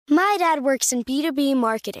My dad works in B2B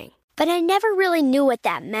marketing, but I never really knew what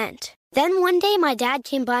that meant. Then one day, my dad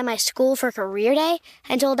came by my school for career day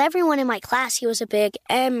and told everyone in my class he was a big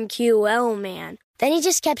MQL man. Then he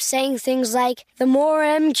just kept saying things like, the more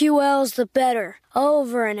MQLs, the better,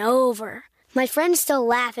 over and over. My friends still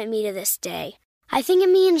laugh at me to this day. I think it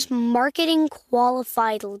means marketing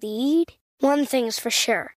qualified lead. One thing's for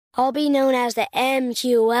sure, I'll be known as the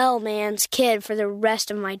MQL man's kid for the rest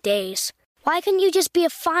of my days. Why couldn't you just be a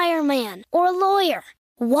fireman or a lawyer?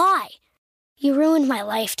 Why? You ruined my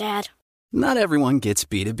life, Dad. Not everyone gets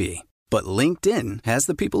B2B, but LinkedIn has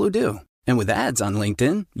the people who do. And with ads on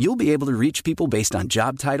LinkedIn, you'll be able to reach people based on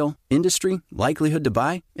job title, industry, likelihood to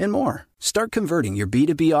buy, and more. Start converting your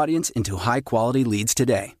B2B audience into high-quality leads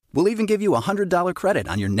today. We'll even give you a $100 credit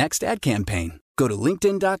on your next ad campaign. Go to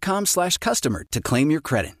linkedin.com/customer to claim your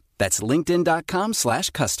credit. That's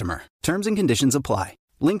linkedin.com/customer. Terms and conditions apply.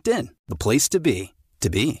 LinkedIn, the place to be, to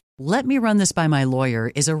be. "Let me run this by my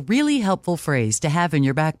lawyer" is a really helpful phrase to have in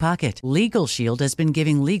your back pocket. Legal Shield has been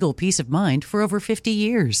giving legal peace of mind for over 50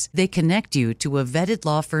 years. They connect you to a vetted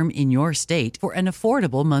law firm in your state for an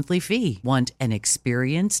affordable monthly fee. Want an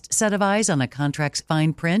experienced set of eyes on a contract's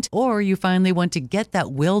fine print? Or you finally want to get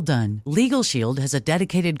that will done? Legal Shield has a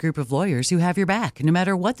dedicated group of lawyers who have your back, no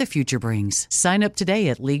matter what the future brings. Sign up today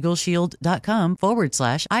at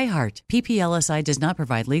LegalShield.com/iHeart. PPLSI does not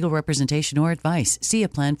provide legal representation or advice. See a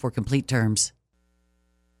plan for complete terms.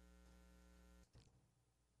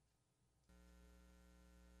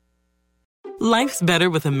 Life's better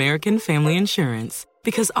with American Family Insurance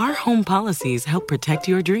because our home policies help protect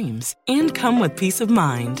your dreams and come with peace of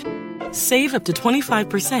mind. Save up to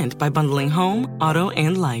 25% by bundling home, auto,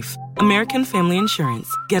 and life. American Family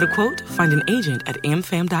Insurance. Get a quote, find an agent at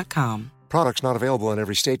amfam.com. Products not available in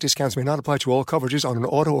every state. Discounts may not apply to all coverages on an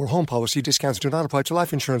auto or home policy. Discounts do not apply to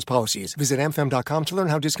life insurance policies. Visit amfam.com to learn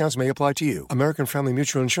how discounts may apply to you. American Family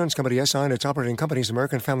Mutual Insurance Company, SI, and its operating companies,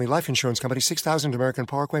 American Family Life Insurance Company, 6000 American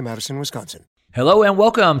Parkway, Madison, Wisconsin. Hello and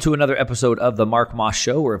welcome to another episode of The Mark Moss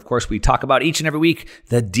Show, where, of course, we talk about each and every week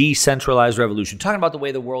the decentralized revolution, talking about the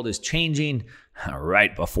way the world is changing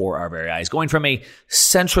right before our very eyes, going from a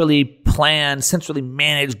centrally planned, centrally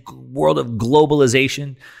managed world of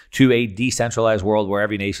globalization to a decentralized world where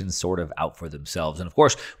every nation's sort of out for themselves. And of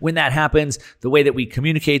course, when that happens, the way that we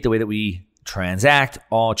communicate, the way that we transact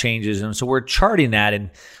all changes. And so we're charting that. And,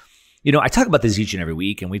 you know, I talk about this each and every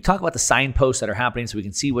week, and we talk about the signposts that are happening so we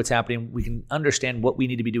can see what's happening. We can understand what we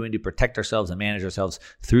need to be doing to protect ourselves and manage ourselves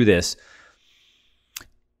through this.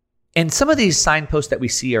 And some of these signposts that we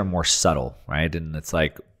see are more subtle, right? And it's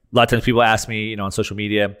like, a lot of times people ask me, you know, on social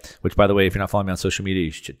media, which, by the way, if you're not following me on social media,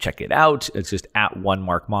 you should check it out. It's just at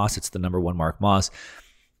 @1MarkMoss. It's the number 1 Mark Moss.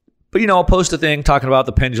 But, you know, I'll post a thing talking about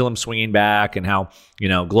the pendulum swinging back and how, you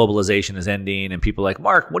know, globalization is ending. And people are like,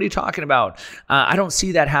 Mark, what are you talking about? I don't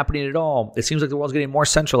see that happening at all. It seems like the world's getting more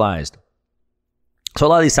centralized. So a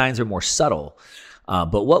lot of these signs are more subtle.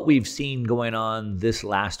 But what we've seen going on this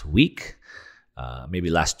last week, maybe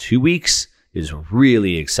last 2 weeks, is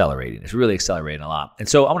really accelerating. It's really accelerating a lot. And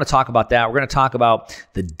so I want to talk about that. We're going to talk about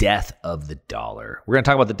the death of the dollar. We're going to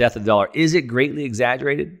talk about the death of the dollar. Is it greatly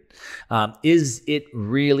exaggerated? Is it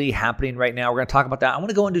really happening right now? We're going to talk about that. I want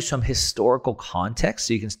to go into some historical context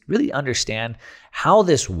so you can really understand how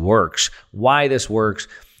this works, why this works.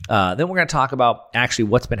 Then we're going to talk about actually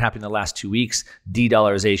what's been happening the last 2 weeks,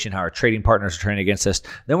 de-dollarization, how our trading partners are turning against us.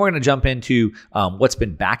 Then we're going to jump into what's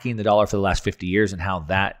been backing the dollar for the last 50 years and how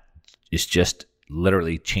that is just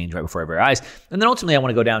literally changed right before our very eyes. And then ultimately I want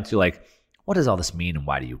to go down to, like, what does all this mean and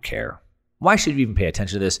why do you care? Why should you even pay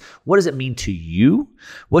attention to this? What does it mean to you?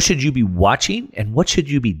 What should you be watching? And what should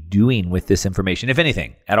you be doing with this information, if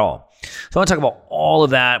anything, at all? So I want to talk about all of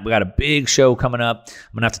that. We got a big show coming up. I'm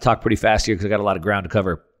going to have to talk pretty fast here because I got a lot of ground to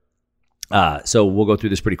cover. So we'll go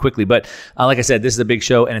through this pretty quickly. But like I said, this is a big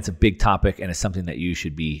show and it's a big topic and it's something that you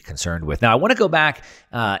should be concerned with. Now, I want to go back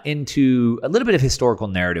into a little bit of historical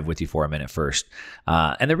narrative with you for a minute first.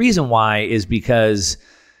 And the reason why is because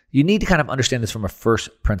you need to kind of understand this from a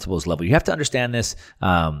first principles level. You have to understand this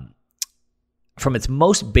from its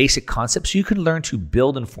most basic concepts so you can learn to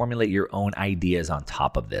build and formulate your own ideas on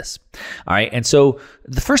top of this. All right. And so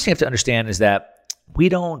the first thing you have to understand is that we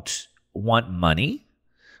don't want money.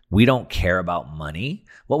 We don't care about money.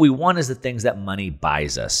 What we want is the things that money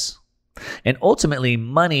buys us. And ultimately,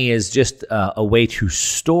 money is just a way to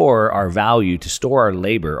store our value, to store our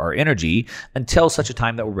labor, our energy, until such a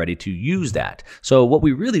time that we're ready to use that. So what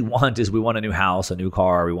we really want is we want a new house, a new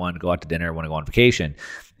car, we want to go out to dinner, we want to go on vacation.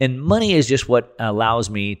 And money is just what allows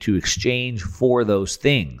me to exchange for those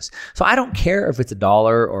things. So I don't care if it's $1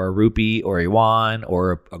 or a rupee or a yuan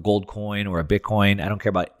or a gold coin or a Bitcoin. I don't care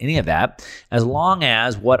about any of that, as long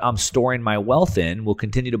as what I'm storing my wealth in will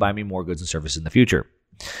continue to buy me more goods and services in the future.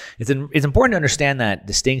 It's important to understand that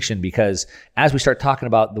distinction, because as we start talking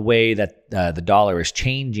about the way that the dollar is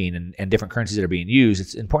changing and different currencies that are being used,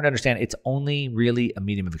 it's important to understand it's only really a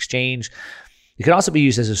medium of exchange. It can also be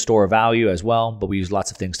used as a store of value as well, but we use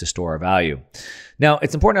lots of things to store our value. Now,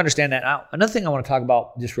 it's important to understand that. Now, another thing I want to talk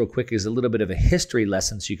about just real quick is a little bit of a history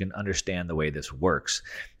lesson so you can understand the way this works.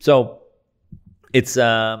 So it's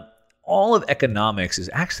all of economics is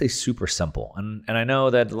actually super simple. And I know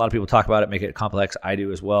that a lot of people talk about it, make it complex. I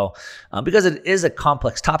do as well, because it is a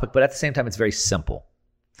complex topic, but at the same time, it's very simple.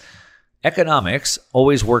 Economics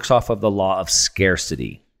always works off of the law of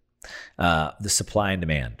scarcity, the supply and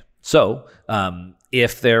demand. So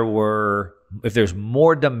if there's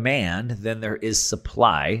more demand than there is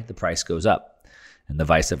supply, the price goes up. And the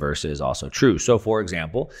vice versa is also true. So for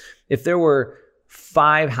example, if there were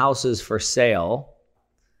 5 houses for sale,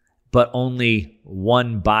 but only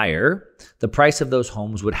one buyer, the price of those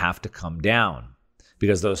homes would have to come down,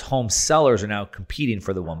 because those home sellers are now competing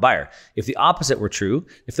for the one buyer. If the opposite were true,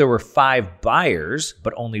 if there were 5 buyers,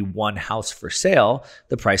 but only one house for sale,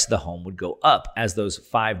 the price of the home would go up, as those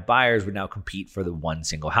 5 buyers would now compete for the one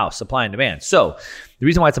single house, supply and demand. So the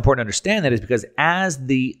reason why it's important to understand that is because as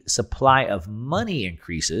the supply of money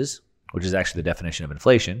increases, which is actually the definition of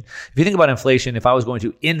inflation. If you think about inflation, if I was going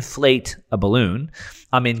to inflate a balloon,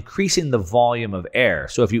 I'm increasing the volume of air.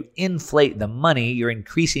 So if you inflate the money, you're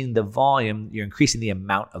increasing the volume, you're increasing the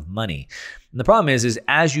amount of money. And the problem is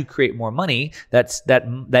as you create more money,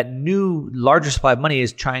 that new larger supply of money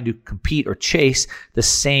is trying to compete or chase the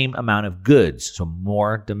same amount of goods. So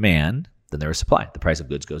more demand than there is supply. The price of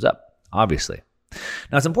goods goes up, obviously.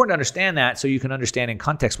 Now, it's important to understand that so you can understand in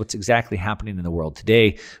context what's exactly happening in the world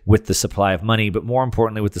today with the supply of money, but more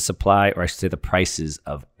importantly with the supply, or I should say the prices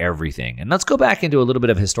of everything. And let's go back into a little bit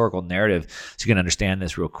of historical narrative so you can understand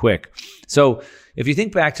this real quick. So if you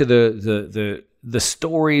think back to the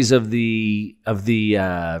stories of the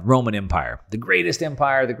Roman Empire, the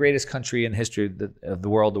greatest country in history of the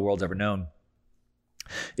world's ever known.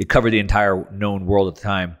 It covered the entire known world at the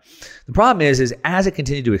time. The problem is as it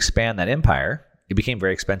continued to expand that empire, it became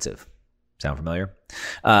very expensive. Sound familiar?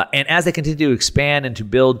 And as they continued to expand and to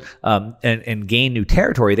build and gain new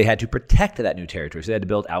territory, they had to protect that new territory. So they had to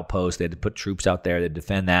build outposts. They had to put troops out there to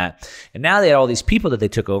defend that. And now they had all these people that they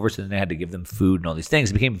took over, so then they had to give them food and all these things.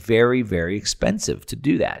 It became very, very expensive to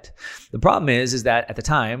do that. The problem is that at the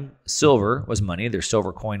time, silver was money. Their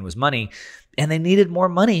silver coin was money. And they needed more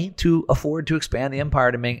money to afford to expand the empire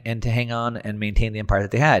and to hang on and maintain the empire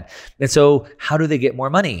that they had. And so how do they get more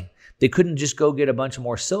money? They couldn't just go get a bunch of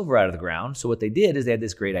more silver out of the ground. So what they did is they had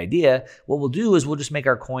this great idea. What we'll do is we'll just make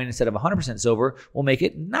our coin, instead of 100% silver, we'll make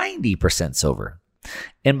it 90% silver.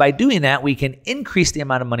 And by doing that, we can increase the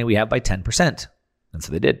amount of money we have by 10%. And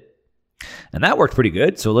so they did. And that worked pretty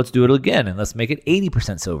good. So let's do it again. And let's make it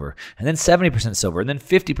 80% silver, and then 70% silver, and then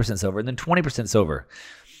 50% silver, and then 20% silver.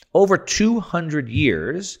 Over 200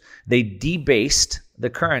 years, they debased the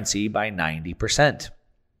currency by 90%.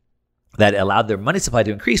 That allowed their money supply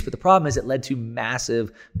to increase, but the problem is it led to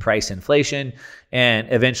massive price inflation, and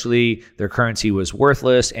eventually their currency was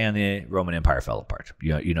worthless, and the Roman Empire fell apart.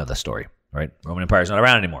 You know the story, right? Roman Empire is not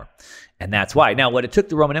around anymore, and that's why. Now, what it took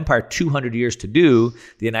the Roman Empire 200 years to do,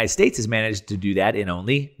 the United States has managed to do that in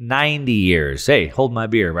only 90 years. Hey, hold my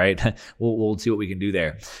beer, right? We'll see what we can do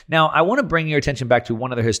there. Now, I want to bring your attention back to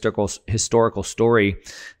one other historical story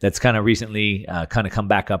that's kind of recently kind of come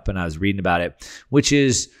back up, and I was reading about it, which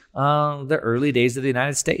is the early days of the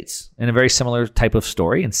United States, in a very similar type of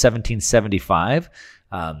story. In 1775,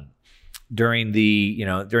 during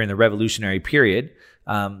the Revolutionary period,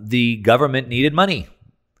 the government needed money.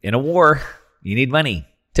 In a war, you need money.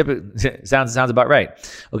 Sounds about right.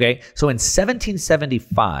 Okay, so in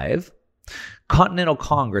 1775, Continental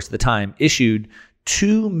Congress at the time issued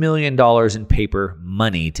 $2 million in paper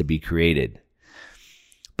money to be created.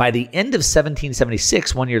 By the end of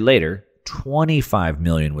 1776, 1 year later, 25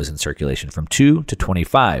 million was in circulation, from 2 to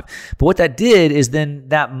 25. But what that did is then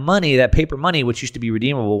that money, that paper money, which used to be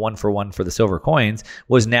redeemable 1-for-1 for the silver coins,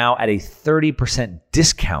 was now at a 30%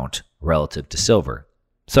 discount relative to silver.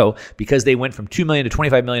 So because they went from 2 million to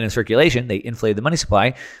 25 million in circulation, they inflated the money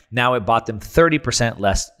supply. Now it bought them 30%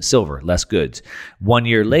 less silver, less goods. 1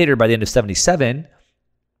 year later, by the end of 77,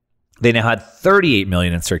 they now had 38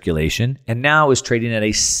 million in circulation and now is trading at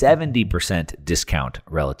a 70% discount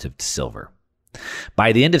relative to silver.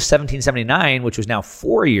 By the end of 1779, which was now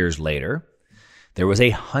 4 years later, there was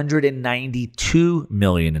 192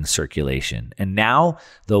 million in circulation. And now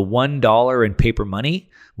the $1 in paper money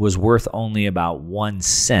was worth only about 1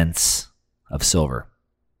 cent of silver.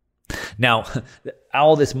 Now,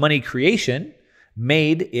 all this money creation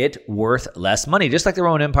made it worth less money, just like the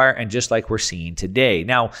Roman Empire and just like we're seeing today.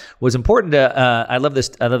 Now, what's important to, I love this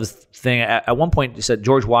thing. At one point, it said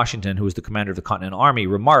George Washington, who was the commander of the Continental Army,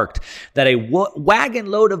 remarked that a wagon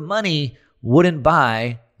load of money wouldn't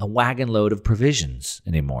buy a wagon load of provisions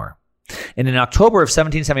anymore. And in October of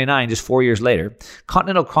 1779, just 4 years later,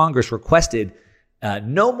 Continental Congress requested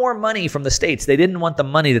no more money from the states. They didn't want the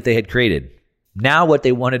money that they had created. Now what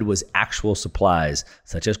they wanted was actual supplies,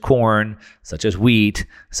 such as corn, such as wheat,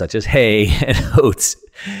 such as hay and oats.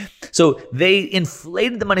 So they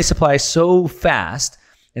inflated the money supply so fast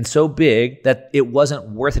and so big that it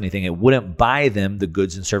wasn't worth anything. It wouldn't buy them the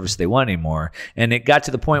goods and services they want anymore. And it got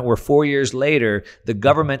to the point where 4 years later, the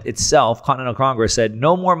government itself, Continental Congress, said,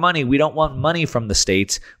 no more money. We don't want money from the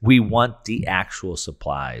states. We want the actual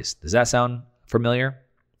supplies. Does that sound familiar?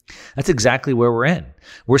 That's exactly where we're in.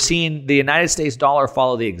 We're seeing the United States dollar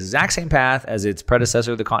follow the exact same path as its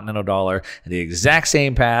predecessor, the Continental dollar, and the exact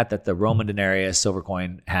same path that the Roman denarius, silver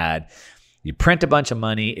coin, had. You print a bunch of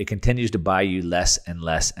money, it continues to buy you less and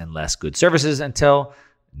less and less good services until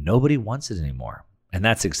nobody wants it anymore. And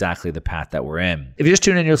that's exactly the path that we're in. If you're just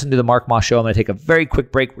tuning in, you're listening to the Mark Moss Show. I'm going to take a very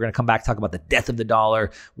quick break. We're going to come back, talk about the death of the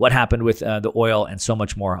dollar, what happened with the oil, and so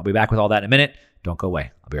much more. I'll be back with all that in a minute. Don't go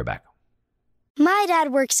away. I'll be right back. My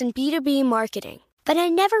dad works in B2B marketing, but I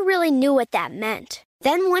never really knew what that meant.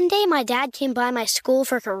 Then one day my dad came by my school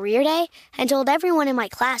for career day and told everyone in my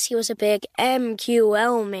class he was a big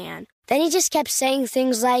MQL man. Then he just kept saying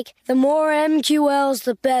things like, the more MQLs,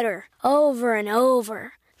 the better, over and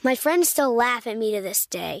over. My friends still laugh at me to this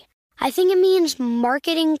day. I think it means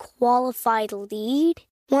marketing qualified lead.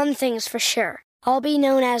 One thing's for sure, I'll be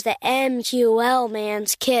known as the MQL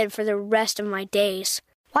man's kid for the rest of my days.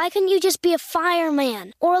 Why couldn't you just be a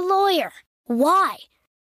fireman or a lawyer? Why?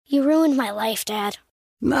 You ruined my life, Dad.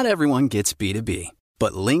 Not everyone gets B2B,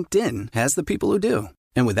 but LinkedIn has the people who do.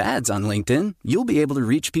 And with ads on LinkedIn, you'll be able to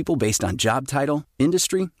reach people based on job title,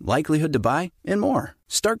 industry, likelihood to buy, and more.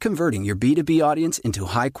 Start converting your B2B audience into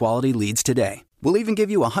high-quality leads today. We'll even give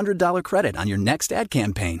you a $100 credit on your next ad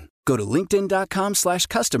campaign. Go to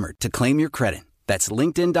linkedin.com/customer to claim your credit. That's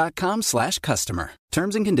linkedin.com/customer.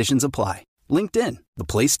 Terms and conditions apply. LinkedIn, the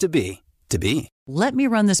place to be, to be. Let me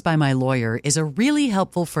run this by my lawyer is a really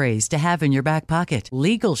helpful phrase to have in your back pocket.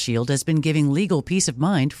 Legal Shield has been giving legal peace of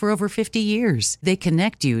mind for over 50 years. They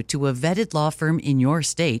connect you to a vetted law firm in your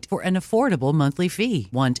state for an affordable monthly fee.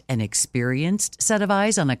 Want an experienced set of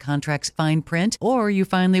eyes on a contract's fine print? Or you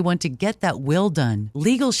finally want to get that will done?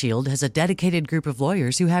 Legal Shield has a dedicated group of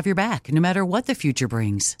lawyers who have your back, no matter what the future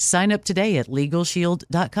brings. Sign up today at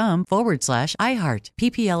LegalShield.com/iHeart.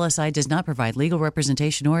 PPLSI does not provide legal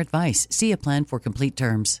representation or advice. See a plan for complete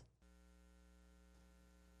terms.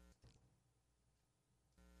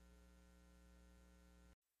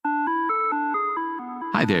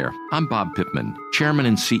 Hi there, I'm Bob Pittman, Chairman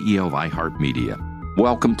and CEO of iHeartMedia.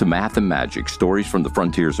 Welcome to Math and Magic, Stories from the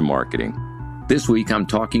Frontiers of Marketing. This week I'm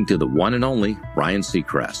talking to the one and only Ryan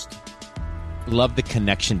Seacrest. Love the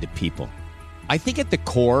connection to people. I think at the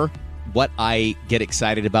core, what I get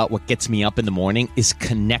excited about, what gets me up in the morning, is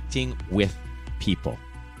connecting with people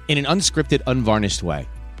in an unscripted, unvarnished way.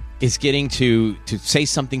 Is getting to say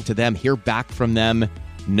something to them, hear back from them,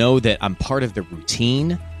 know that I'm part of the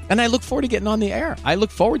routine. And I look forward to getting on the air. I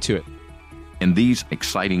look forward to it. In these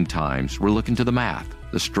exciting times, we're looking to the math,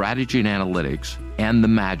 the strategy and analytics, and the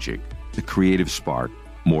magic, the creative spark,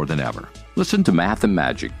 more than ever. Listen to Math and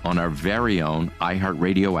Magic on our very own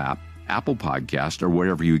iHeartRadio app, Apple Podcast, or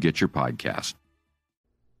wherever you get your podcast.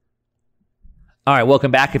 All right, welcome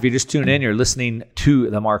back. If you're just tuning in, you're listening to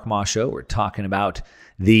The Mark Moss Show. We're talking about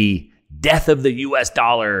the death of the U.S.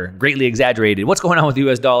 dollar, greatly exaggerated. What's going on with the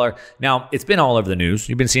U.S. dollar? Now, it's been all over the news.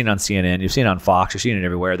 You've been seeing it on CNN. You've seen it on Fox. You're seeing it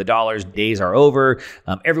everywhere. The dollar's days are over.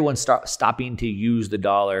 Everyone's stopping to use the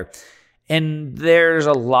dollar. And there's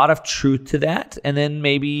a lot of truth to that. And then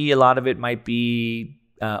maybe a lot of it might be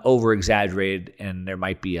over-exaggerated, and there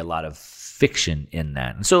might be a lot of fiction in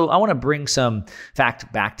that. And so I want to bring some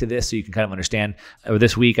fact back to this so you can kind of understand.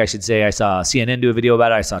 This week, I should say, I saw CNN do a video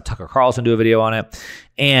about it. I saw Tucker Carlson do a video on it.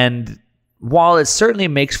 And while it certainly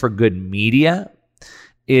makes for good media,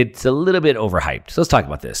 it's a little bit overhyped. So let's talk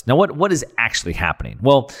about this. Now, what is actually happening?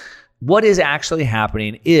 Well, what is actually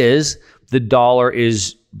happening is the dollar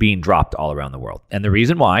is being dropped all around the world. And the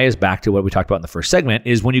reason why is back to what we talked about in the first segment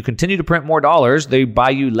is when you continue to print more dollars, they buy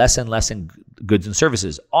you less and less in goods and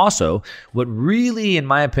services. Also, what really, in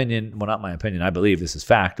my opinion, well, not my opinion, I believe this is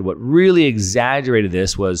fact, what really exaggerated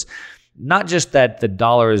this was not just that the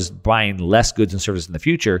dollar is buying less goods and services in the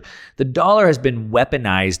future, the dollar has been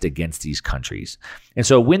weaponized against these countries. And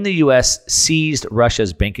so when the U.S. seized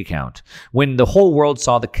Russia's bank account, when the whole world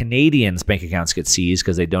saw the Canadians' bank accounts get seized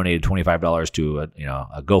because they donated $25 to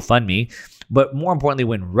a GoFundMe, but more importantly,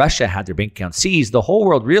 when Russia had their bank account seized, the whole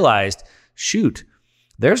world realized, shoot,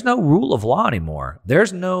 there's no rule of law anymore.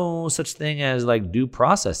 There's no such thing as like due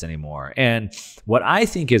process anymore. And what I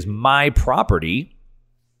think is my property,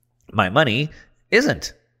 my money,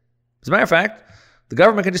 isn't. As a matter of fact, the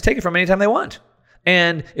government can just take it from anytime they want.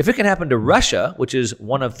 And if it can happen to Russia, which is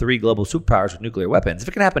one of 3 global superpowers with nuclear weapons, if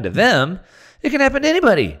it can happen to them, it can happen to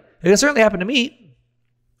anybody. It can certainly happen to me,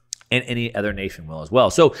 and any other nation will as well.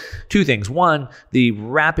 So 2 things. One, the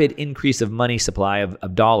rapid increase of money supply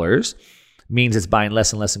of dollars means it's buying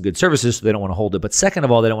less and less in good services, so they don't want to hold it. But second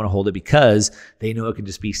of all, they don't want to hold it because they know it can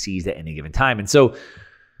just be seized at any given time. And so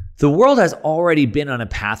the world has already been on a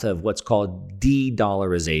path of what's called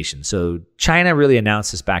de-dollarization. So China really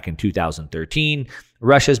announced this back in 2013.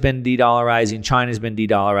 Russia's been de-dollarizing. China's been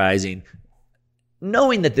de-dollarizing,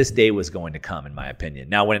 knowing that this day was going to come, in my opinion.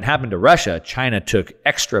 Now, when it happened to Russia, China took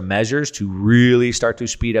extra measures to really start to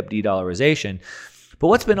speed up de-dollarization. But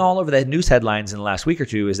what's been all over the news headlines in the last week or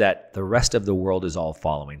two is that the rest of the world is all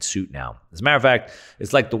following suit now. As a matter of fact,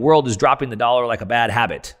 it's like the world is dropping the dollar like a bad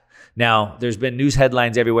habit. Now, there's been news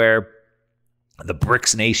headlines everywhere. The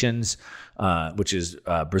BRICS nations, which is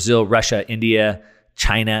Brazil, Russia, India,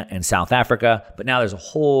 China, and South Africa. But now there's a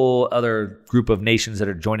whole other group of nations that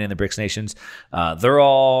are joining the BRICS nations. They're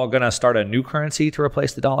all going to start a new currency to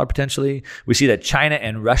replace the dollar potentially. We see that China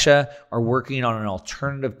and Russia are working on an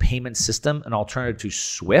alternative payment system, an alternative to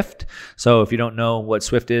SWIFT. So if you don't know what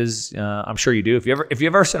SWIFT is, I'm sure you do. If you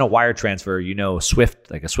ever sent a wire transfer, you know SWIFT,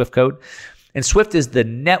 like a SWIFT code. And SWIFT is the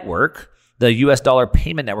network, the US dollar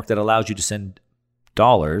payment network that allows you to send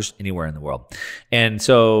dollars anywhere in the world. And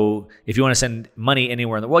so if you want to send money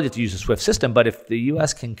anywhere in the world, you have to use the SWIFT system. But if the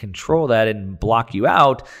US can control that and block you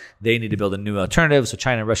out, they need to build a new alternative. So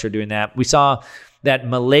China and Russia are doing that. We saw that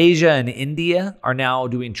Malaysia and India are now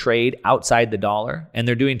doing trade outside the dollar. And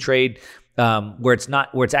they're doing trade where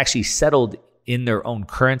it's actually settled in their own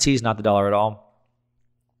currencies, not the dollar at all.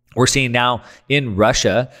 We're seeing now in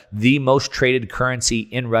Russia, the most traded currency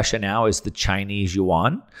in Russia now is the Chinese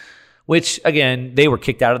yuan, which, again, they were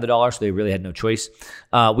kicked out of the dollar, so they really had no choice.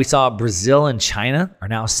 We saw Brazil and China are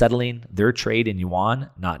now settling their trade in yuan,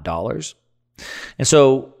 not dollars. And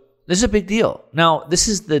so this is a big deal. Now, this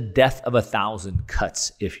is the death of 1,000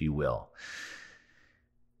 cuts, if you will.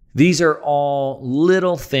 These are all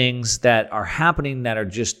little things that are happening that are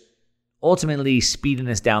just ultimately speeding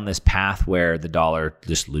us down this path where the dollar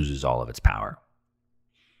just loses all of its power.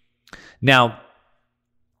 Now,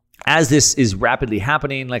 as this is rapidly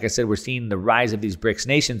happening, like I said, we're seeing the rise of these BRICS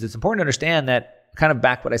nations. It's important to understand that, kind of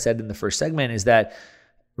back what I said in the first segment, is that,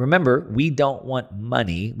 remember, we don't want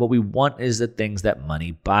money. What we want is the things that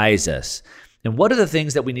money buys us. And what are the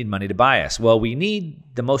things that we need money to buy us? Well, we need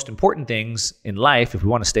the most important things in life if we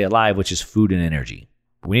want to stay alive, which is food and energy.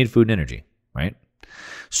 We need food and energy, right?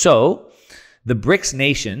 So the BRICS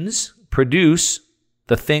nations produce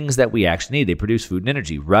the things that we actually need. They produce food and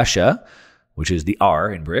energy. Russia, which is the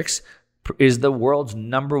R in BRICS, is the world's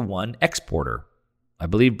 #1 exporter. I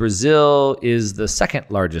believe Brazil is the second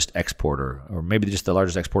largest exporter, or maybe just the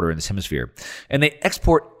largest exporter in this hemisphere. And they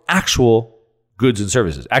export actual goods and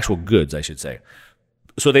services, actual goods, I should say.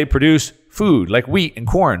 So they produce food like wheat and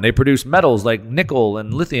corn. They produce metals like nickel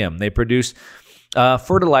and lithium. They produce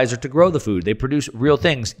fertilizer to grow the food. They produce real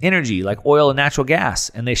things, energy like oil and natural gas,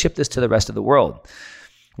 and they ship this to the rest of the world.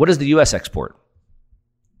 What does the U.S. export?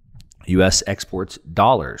 U.S. exports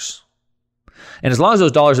dollars. And as long as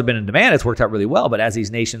those dollars have been in demand, it's worked out really well. But as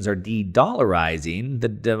these nations are de-dollarizing,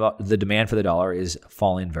 the demand for the dollar is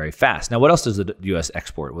falling very fast. Now, what else does the U.S.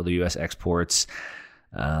 export? Well, the U.S. exports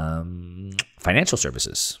financial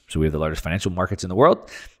services. So we have the largest financial markets in the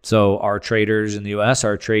world. So our traders in the U.S.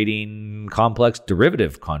 are trading complex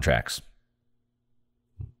derivative contracts.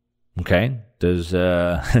 Okay. Does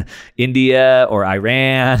India or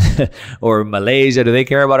Iran or Malaysia, do they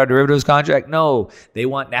care about our derivatives contract? No. They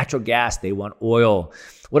want natural gas. They want oil.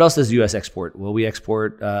 What else does the U.S. export? Well, we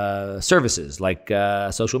export services like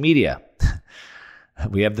social media.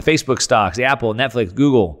 We have the Facebook stocks, the Apple, Netflix,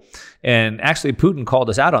 Google. And actually, Putin called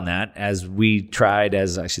us out on that as we tried,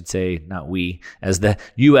 as I should say, not we, as the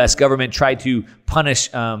U.S. government tried to punish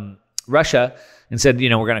Russia and said, we're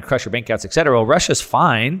going to crush your bank accounts, et cetera. Well, Russia's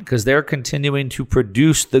fine because they're continuing to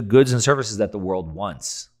produce the goods and services that the world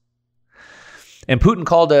wants. And Putin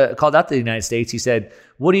called out the United States. He said,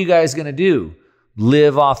 what are you guys going to do?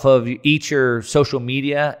 Live off of each your social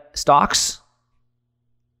media stocks?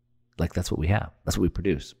 Like, that's what we have. That's what we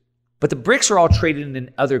produce. But the BRICS are all traded in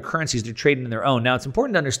other currencies. They're trading in their own. Now, it's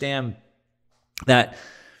important to understand that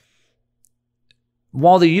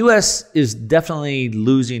while the U.S. is definitely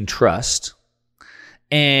losing trust,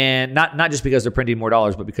 and not just because they're printing more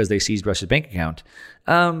dollars, but because they seized Russia's bank account,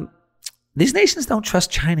 these nations don't trust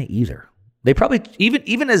China either. They probably,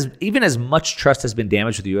 even as much trust has been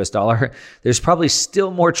damaged with the U.S. dollar, there's probably still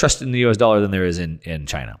more trust in the U.S. dollar than there is in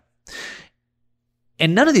China.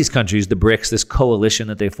 And none of these countries, the BRICS, this coalition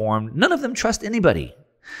that they formed, none of them trust anybody.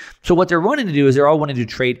 So what they're wanting to do is they're all wanting to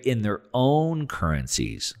trade in their own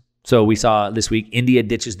currencies. So we saw this week, India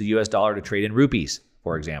ditches the US dollar to trade in rupees,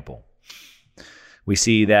 for example. We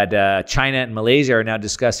see that China and Malaysia are now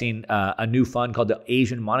discussing a new fund called the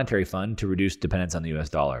Asian Monetary Fund to reduce dependence on the US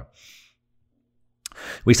dollar.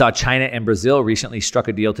 We saw China and Brazil recently struck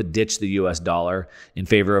a deal to ditch the US dollar in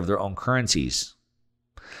favor of their own currencies.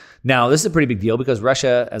 Now, this is a pretty big deal because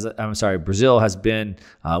Brazil has been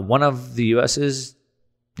one of the US's,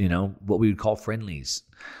 what we would call friendlies.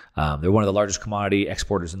 They're one of the largest commodity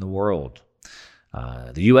exporters in the world.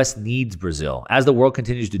 The U.S. needs Brazil. As the world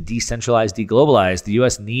continues to decentralize, deglobalize, the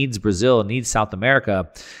U.S. needs Brazil, needs South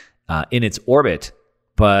America in its orbit.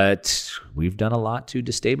 But we've done a lot to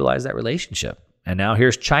destabilize that relationship. And now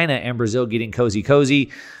here's China and Brazil getting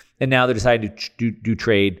cozy. And now they're deciding to do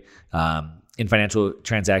trade in financial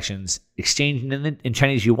transactions, exchanging in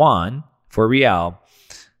Chinese yuan for real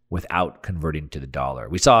without converting to the dollar.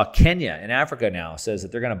 We saw Kenya in Africa now says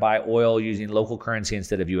that they're going to buy oil using local currency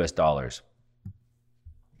instead of U.S. dollars.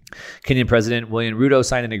 Kenyan President William Ruto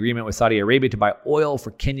signed an agreement with Saudi Arabia to buy oil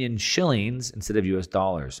for Kenyan shillings instead of U.S.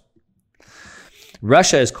 dollars.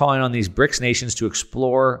 Russia is calling on these BRICS nations to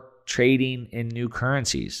explore trading in new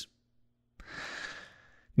currencies.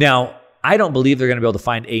 Now, I don't believe they're going to be able to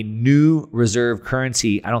find a new reserve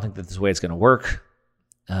currency. I don't think that's the way it's going to work.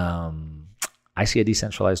 I see a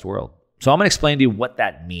decentralized world. So I'm going to explain to you what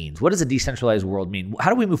that means. What does a decentralized world mean?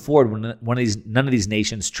 How do we move forward when none of these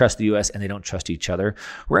nations trust the U.S. and they don't trust each other?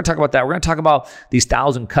 We're going to talk about that. We're going to talk about these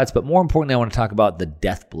 1,000 cuts, but more importantly, I want to talk about the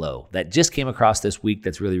death blow that just came across this week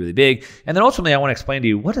that's really, really big. And then ultimately, I want to explain to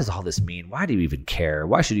you, what does all this mean? Why do you even care?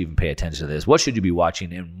 Why should you even pay attention to this? What should you be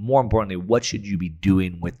watching? And more importantly, what should you be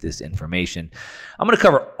doing with this information? I'm going to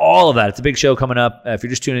cover all of that. It's a big show coming up. If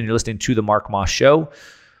you're just tuning in, you're listening to The Mark Moss Show.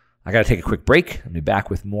 I got to take a quick break. I'll be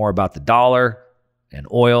back with more about the dollar and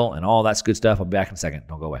oil and all that good stuff. I'll be back in a second.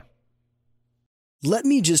 Don't go away. "Let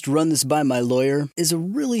me just run this by my lawyer" is a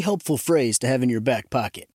really helpful phrase to have in your back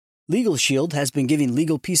pocket. Legal Shield has been giving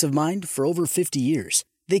legal peace of mind for over 50 years.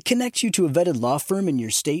 They connect you to a vetted law firm in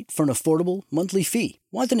your state for an affordable monthly fee.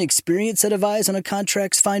 Want an experienced set of eyes on a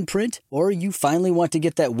contract's fine print? Or you finally want to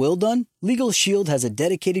get that will done? Legal Shield has a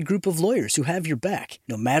dedicated group of lawyers who have your back,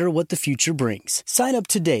 no matter what the future brings. Sign up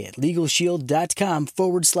today at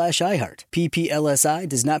LegalShield.com/iHeart. PPLSI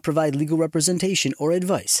does not provide legal representation or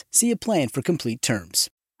advice. See a plan for complete terms.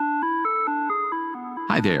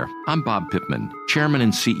 Hi there, I'm Bob Pittman, Chairman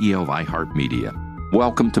and CEO of iHeartMedia.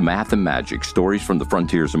 Welcome to Math and Magic, Stories from the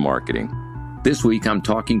Frontiers of Marketing. This week, I'm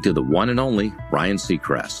talking to the one and only Ryan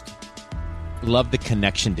Seacrest. Love the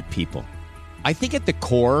connection to people. I think at the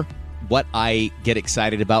core, what I get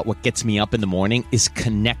excited about, what gets me up in the morning, is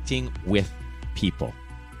connecting with people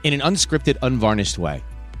in an unscripted, unvarnished way.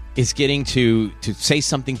 Is getting to say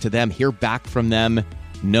something to them, hear back from them,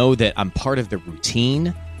 know that I'm part of the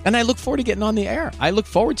routine, and I look forward to getting on the air. I look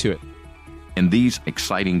forward to it. In these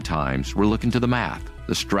exciting times, we're looking to the math,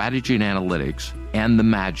 the strategy and analytics, and the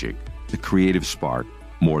magic, the creative spark,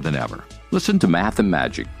 more than ever. Listen to Math and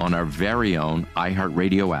Magic on our very own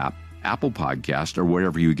iHeartRadio app, Apple Podcast, or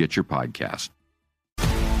wherever you get your podcast.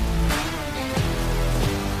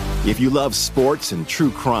 If you love sports and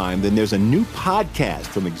true crime, then there's a new podcast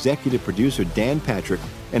from executive producer Dan Patrick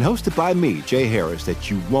and hosted by me, Jay Harris,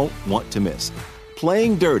 that you won't want to miss.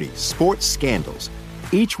 Playing Dirty: Sports Scandals.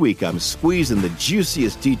 Each week, I'm squeezing the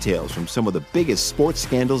juiciest details from some of the biggest sports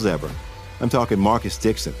scandals ever. I'm talking Marcus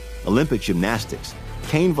Dixon, Olympic gymnastics,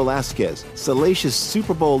 Cain Velasquez, salacious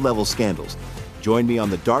Super Bowl-level scandals. Join me on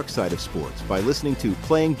the dark side of sports by listening to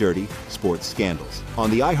Playing Dirty: Sports Scandals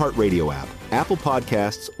on the iHeartRadio app, Apple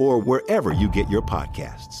Podcasts, or wherever you get your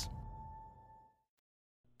podcasts.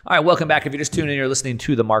 All right, welcome back. If you're just tuning in, you're listening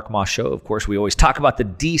to the Mark Moss Show. Of course, we always talk about the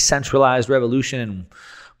decentralized revolution, and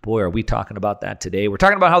boy, are we talking about that today. We're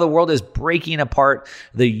talking about how the world is breaking apart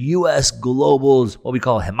the U.S. global, what we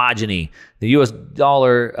call homogeny, the U.S.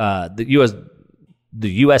 dollar, the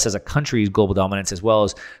U.S. as a country's global dominance, as well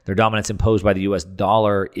as their dominance imposed by the U.S.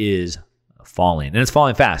 dollar is falling, and it's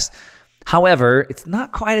falling fast. However, it's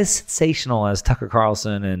not quite as sensational as Tucker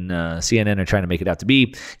Carlson and CNN are trying to make it out to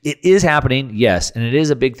be. It is happening, yes, and it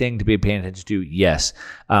is a big thing to be paying attention to, yes.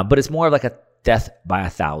 But it's more of like a death by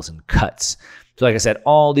 1,000 cuts. So like I said,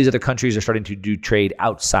 all these other countries are starting to do trade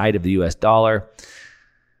outside of the U.S. dollar.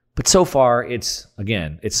 But so far, it's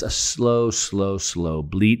a slow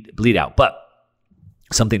bleed out. But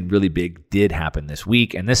something really big did happen this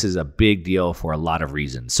week, and this is a big deal for a lot of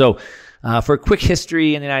reasons. So for a quick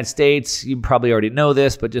history in the United States, you probably already know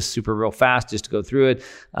this, but just super real fast, just to go through it.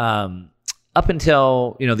 Up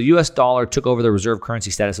until, the U.S. dollar took over the reserve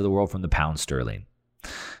currency status of the world from the pound sterling.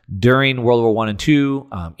 During World War I and II,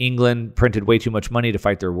 England printed way too much money to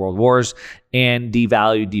fight their world wars and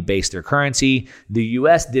debased their currency. The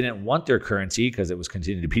U.S. didn't want their currency because it was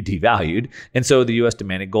continuing to be devalued, and so the U.S.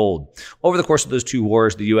 demanded gold. Over the course of those two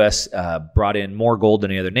wars, the U.S. brought in more gold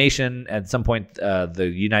than any other nation. At some point,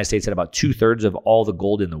 the United States had about 2/3 of all the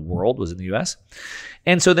gold in the world was in the U.S.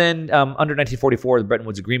 And so then under 1944, the Bretton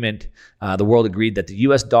Woods Agreement, the world agreed that the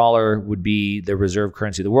U.S. dollar would be the reserve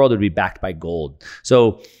currency of the world. It would be backed by gold.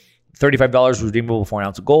 So $35 was redeemable for an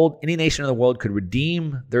ounce of gold. Any nation in the world could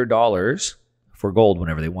redeem their dollars for gold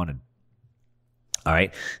whenever they wanted. All right.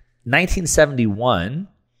 1971,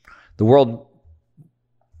 the world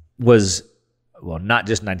was, well, not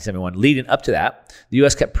just 1971, leading up to that, the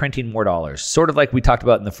U.S. kept printing more dollars. Sort of like we talked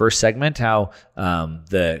about in the first segment, how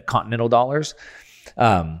the continental dollars.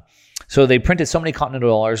 So they printed so many continental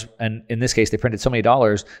dollars, and in this case, they printed so many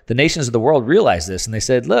dollars, the nations of the world realized this, and they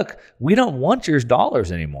said, look, we don't want your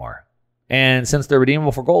dollars anymore. And since they're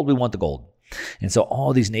redeemable for gold, we want the gold. And so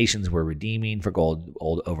all these nations were redeeming for gold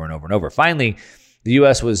over and over and over. Finally, the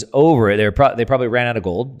U.S. was over it. They probably ran out of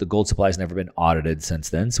gold. The gold supply has never been audited since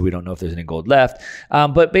then, so we don't know if there's any gold left.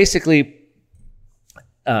 But basically,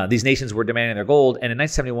 these nations were demanding their gold, and in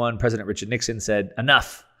 1971, President Richard Nixon said,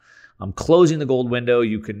 enough. I'm closing the gold window.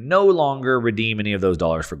 You can no longer redeem any of those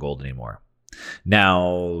dollars for gold anymore.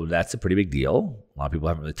 Now, that's a pretty big deal. A lot of people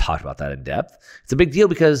haven't really talked about that in depth. It's a big deal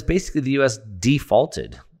because basically the U.S.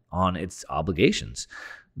 defaulted on its obligations.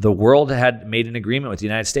 The world had made an agreement with the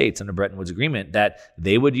United States under Bretton Woods Agreement that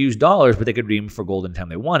they would use dollars, but they could redeem for gold anytime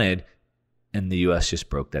they wanted, and the U.S. just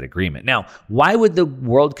broke that agreement. Now, why would the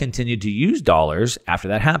world continue to use dollars after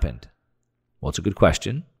that happened? Well, it's a good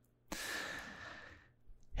question.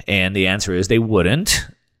 And the answer is they wouldn't.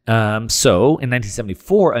 So in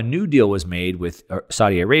 1974, a new deal was made with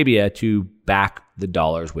Saudi Arabia to back the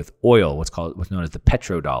dollars with oil, what's known as the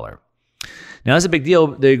petrodollar. Now, that's a big deal.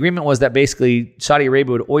 The agreement was that basically Saudi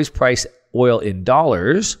Arabia would always price oil in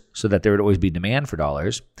dollars so that there would always be demand for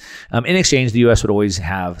dollars. In exchange, the U.S. would always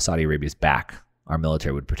have Saudi Arabia's back. Our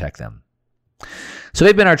military would protect them. So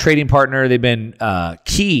they've been our trading partner. They've been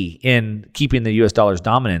key in keeping the U.S. dollar's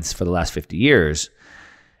dominance for the last 50 years.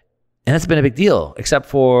 And that's been a big deal, except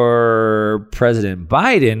for President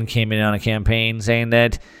Biden came in on a campaign saying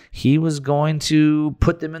that he was going to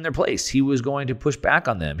put them in their place. He was going to push back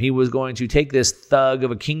on them. He was going to take this thug of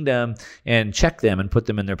a kingdom and check them and put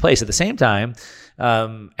them in their place. At the same time,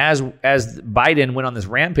 as Biden went on this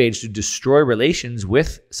rampage to destroy relations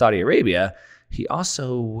with Saudi Arabia, he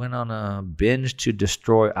also went on a binge to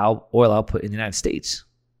destroy oil output in the United States,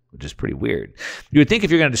 which is pretty weird. You would think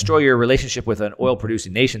if you're going to destroy your relationship with an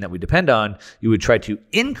oil-producing nation that we depend on, you would try to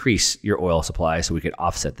increase your oil supply so we could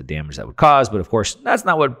offset the damage that would cause. But of course, that's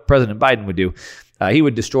not what President Biden would do. He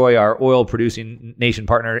would destroy our oil-producing nation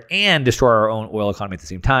partner and destroy our own oil economy at the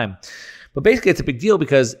same time. But basically, it's a big deal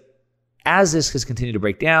because as this has continued to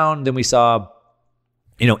break down, then we saw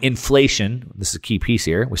inflation. This is a key piece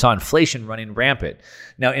here. We saw inflation running rampant.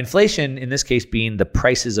 Now, inflation, in this case, being the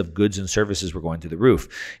prices of goods and services were going through the roof.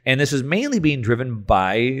 And this was mainly being driven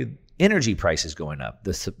by energy prices going up.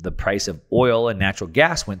 The price of oil and natural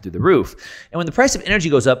gas went through the roof. And when the price of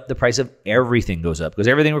energy goes up, the price of everything goes up because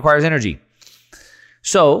everything requires energy.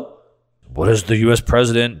 So what is the U.S.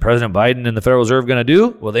 President Biden and the Federal Reserve going to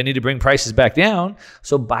do? Well, they need to bring prices back down.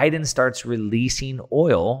 So Biden starts releasing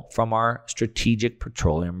oil from our strategic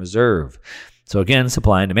petroleum reserve. So again,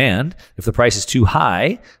 supply and demand. If the price is too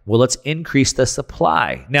high, well, let's increase the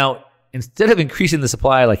supply. Now, instead of increasing the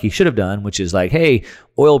supply like he should have done, which is like, hey,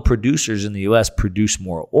 oil producers in the U.S. produce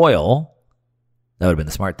more oil, that would have been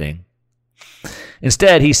the smart thing.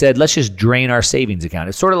 Instead, he said, let's just drain our savings account.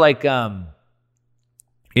 It's sort of like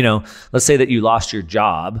let's say that you lost your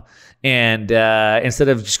job, and instead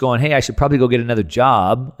of just going, hey, I should probably go get another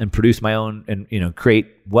job and produce my own and create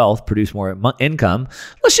wealth, produce more income,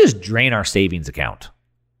 let's just drain our savings account.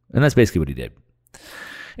 And that's basically what he did.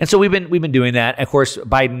 And so we've been doing that. Of course,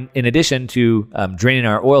 Biden, in addition to draining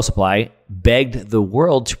our oil supply, begged the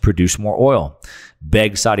world to produce more oil,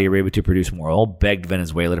 begged Saudi Arabia to produce more oil, begged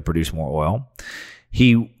Venezuela to produce more oil.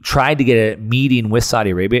 He tried to get a meeting with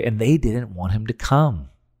Saudi Arabia, and they didn't want him to come.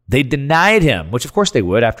 They denied him, which of course they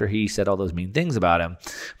would after he said all those mean things about him.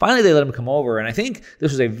 Finally, they let him come over. And I think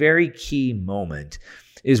this was a very key moment,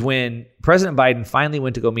 is when President Biden finally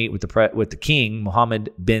went to go meet with the king,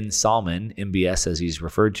 Mohammed bin Salman, MBS as he's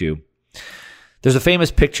referred to. There's a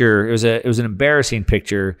famous picture. It was an embarrassing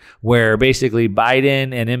picture where basically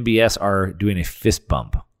Biden and MBS are doing a fist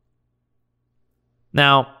bump.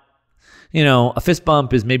 Now, a fist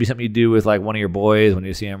bump is maybe something you do with like one of your boys when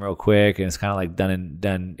you see him real quick, and it's kind of like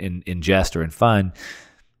done in jest or in fun.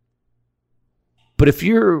 But if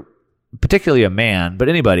you're particularly a man, but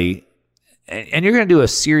anybody, and you're going to do a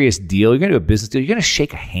serious deal, you're going to do a business deal, you're going to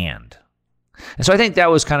shake a hand. And so I think that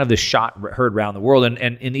was kind of the shot heard around the world.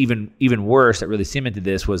 And even worse, that really cemented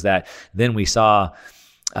this, was that then we saw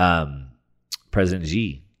President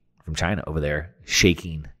Xi from China over there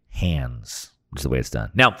shaking hands, which is the way it's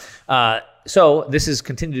done. Now, so this has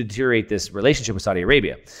continued to deteriorate this relationship with Saudi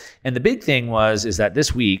Arabia. And the big thing is that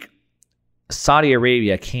this week, Saudi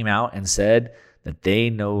Arabia came out and said that they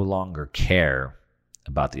no longer care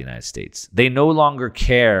about the United States. They no longer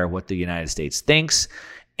care what the United States thinks.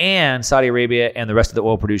 And Saudi Arabia and the rest of the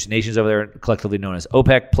oil-producing nations over there, collectively known as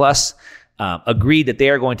OPEC Plus, agreed that they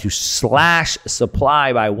are going to slash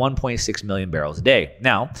supply by 1.6 million barrels a day.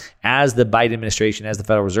 Now, as the Biden administration, as the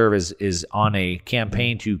Federal Reserve is on a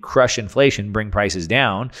campaign to crush inflation, bring prices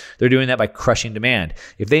down, they're doing that by crushing demand.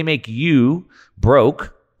 If they make you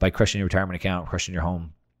broke by crushing your retirement account, crushing your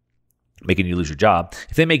home, making you lose your job,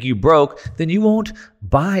 if they make you broke, then you won't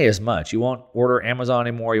buy as much. You won't order Amazon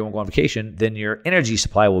anymore. You won't go on vacation. Then your energy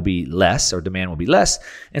supply will be less, or demand will be less.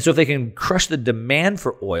 And so if they can crush the demand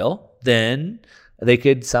for oil, then they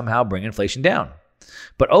could somehow bring inflation down.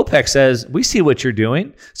 But OPEC says, we see what you're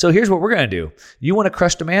doing, so here's what we're going to do. You want to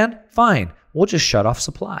crush demand? Fine. We'll just shut off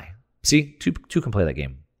supply. See, two can play that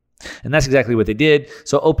game. And that's exactly what they did.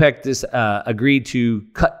 So OPEC agreed to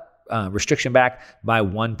cut restriction back by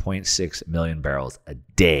 1.6 million barrels a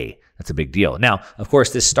day. That's a big deal. Now, of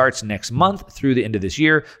course, this starts next month through the end of this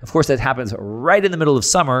year. Of course, that happens right in the middle of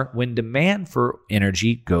summer when demand for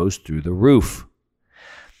energy goes through the roof.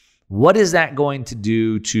 What is that going to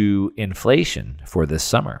do to inflation for this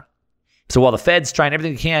summer? So while the Fed's trying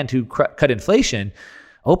everything it can to cut inflation,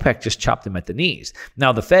 OPEC just chopped them at the knees.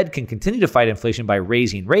 Now, the Fed can continue to fight inflation by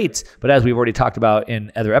raising rates, but as we've already talked about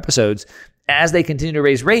in other episodes, as they continue to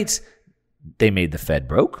raise rates, they made the Fed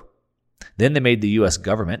broke. Then they made the U.S.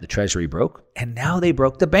 government, the Treasury, broke. And now they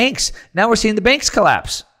broke the banks. Now we're seeing the banks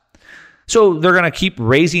collapse. So they're going to keep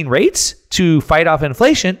raising rates to fight off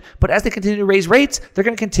inflation. But as they continue to raise rates, they're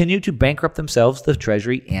going to continue to bankrupt themselves, the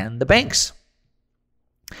Treasury and the banks.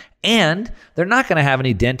 And they're not going to have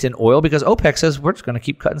any dent in oil because OPEC says we're just going to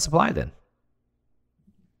keep cutting supply then.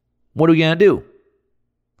 What are we going to do?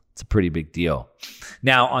 It's a pretty big deal.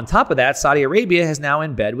 Now, on top of that, Saudi Arabia is now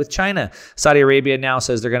in bed with China. Saudi Arabia now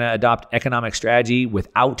says they're going to adopt economic strategy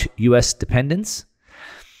without U.S. dependence.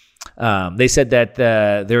 They said that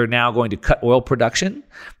they're now going to cut oil production.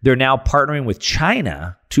 They're now partnering with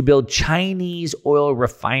China to build Chinese oil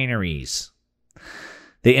refineries.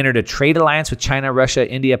 They entered a trade alliance with China, Russia,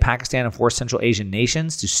 India, Pakistan, and 4 Central Asian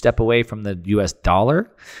nations to step away from the U.S.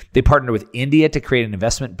 dollar. They partnered with India to create an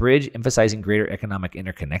investment bridge, emphasizing greater economic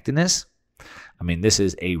interconnectedness. I mean, this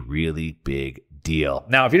is a really big deal.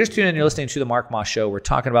 Now, if you're just tuning in, you're listening to the Mark Moss Show. We're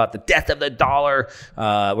talking about the death of the dollar.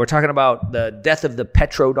 We're talking about the death of the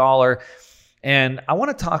petrodollar. And I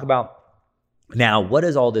want to talk about now, what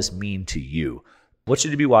does all this mean to you? What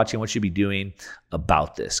should you be watching? What should you be doing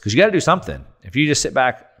about this? Because you got to do something. If you just sit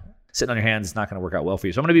back, sitting on your hands, it's not going to work out well for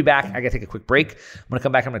you. So I'm going to be back. I got to take a quick break. I'm going to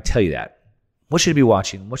come back. I'm going to tell you that. What should you be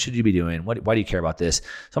watching? What should you be doing? Why do you care about this?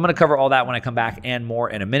 So I'm going to cover all that when I come back and more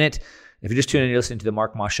in a minute. If you're just tuning in, you're listening to the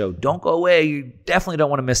Mark Moss Show, don't go away. You definitely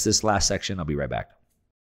don't want to miss this last section. I'll be right back.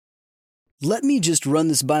 "Let me just run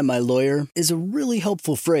this by my lawyer" is a really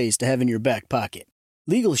helpful phrase to have in your back pocket.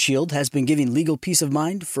 Legal Shield has been giving legal peace of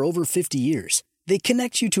mind for over 50 years. They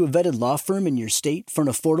connect you to a vetted law firm in your state for an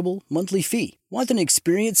affordable monthly fee. Want an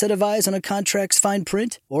experienced set of eyes on a contract's fine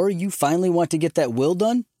print? Or you finally want to get that will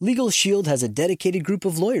done? Legal Shield has a dedicated group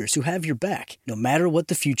of lawyers who have your back, no matter what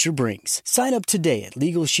the future brings. Sign up today at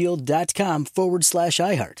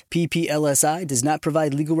LegalShield.com/iHeart. PPLSI does not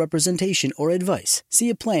provide legal representation or advice. See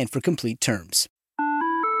a plan for complete terms.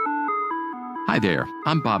 Hi there,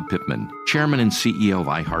 I'm Bob Pittman, Chairman and CEO of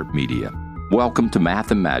iHeartMedia. Welcome to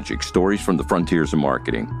Math and Magic, Stories from the Frontiers of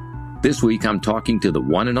Marketing. This week, I'm talking to the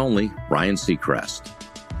one and only Ryan Seacrest.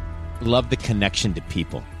 Love the connection to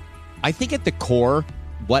people. I think at the core,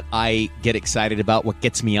 what I get excited about, what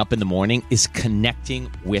gets me up in the morning, is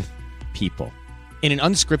connecting with people in an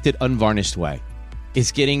unscripted, unvarnished way.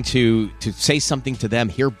 Is getting to say something to them,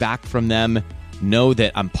 hear back from them, know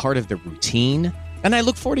that I'm part of the routine, and I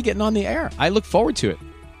look forward to getting on the air. I look forward to it.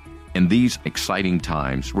 In these exciting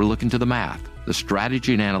times, we're looking to the math, the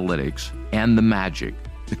strategy and analytics, and the magic,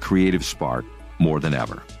 the creative spark, more than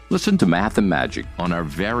ever. Listen to Math and Magic on our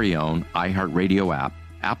very own iHeartRadio app,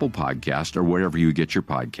 Apple Podcast, or wherever you get your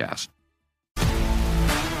podcast.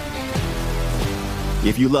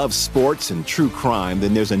 If you love sports and true crime,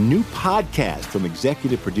 then there's a new podcast from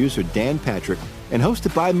executive producer Dan Patrick and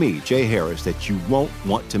hosted by me, Jay Harris, that you won't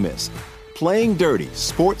want to miss. Playing Dirty: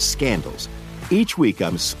 Sports Scandals. Each week,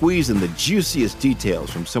 I'm squeezing the juiciest details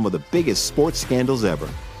from some of the biggest sports scandals ever.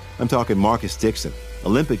 I'm talking Marcus Dixon,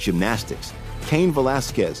 Olympic gymnastics, Cain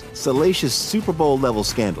Velasquez, salacious Super Bowl-level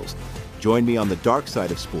scandals. Join me on the dark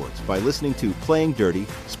side of sports by listening to Playing Dirty: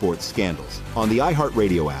 Sports Scandals on the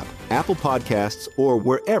iHeartRadio app, Apple Podcasts, or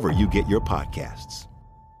wherever you get your podcasts.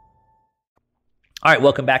 All right,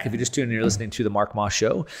 welcome back. If you're just tuning in, you're listening to The Mark Moss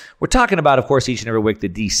Show. We're talking about, of course, each and every week, the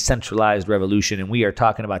decentralized revolution, and we are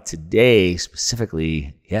talking about today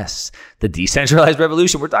specifically, yes, the decentralized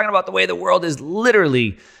revolution. We're talking about the way the world is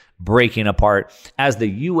literally breaking apart as the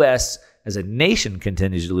U.S. as a nation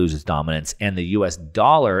continues to lose its dominance, and the U.S.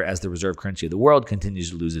 dollar as the reserve currency of the world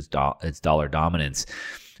continues to lose its dollar dominance.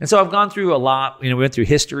 And so I've gone through a lot. We went through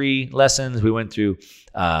history lessons. We went through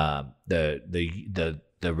the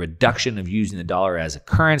reduction of using the dollar as a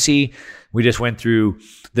currency. We just went through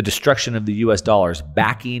the destruction of the U.S. dollar's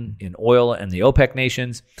backing in oil and the OPEC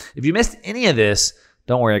nations. If you missed any of this,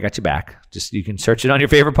 don't worry, I got you back. Just you can search it on your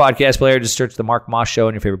favorite podcast player. Just search The Mark Moss Show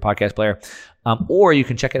on your favorite podcast player. Or you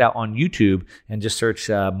can check it out on YouTube and just search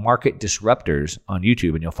Market Disruptors on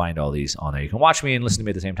YouTube, and you'll find all these on there. You can watch me and listen to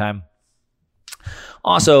me at the same time.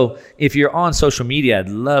 Also, if you're on social media, I'd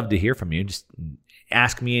love to hear from you. Just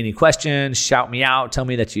ask me any questions, shout me out, tell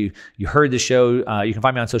me that you heard the show. You can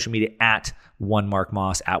find me on social media at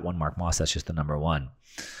 @1MarkMoss, @1MarkMoss. That's just the number 1.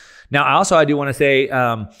 Now, I do want to say,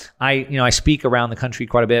 I speak around the country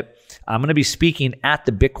quite a bit. I'm going to be speaking at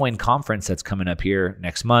the Bitcoin conference that's coming up here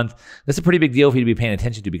next month. That's a pretty big deal for you to be paying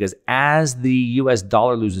attention to, because as the U.S.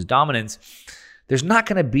 dollar loses dominance, there's not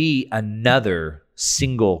going to be another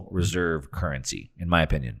single reserve currency, in my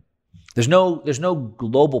opinion. There's no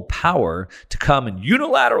global power to come and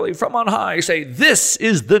unilaterally from on high say, this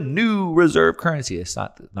is the new reserve currency. It's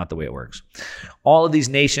not the way it works. All of these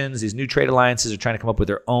nations, these new trade alliances are trying to come up with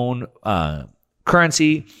their own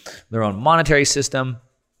currency, their own monetary system,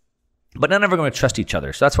 but none of them are going to trust each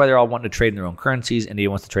other. So that's why they're all wanting to trade in their own currencies. India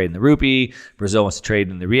wants to trade in the rupee. Brazil wants to trade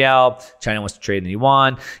in the real. China wants to trade in the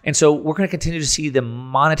yuan. And so we're going to continue to see the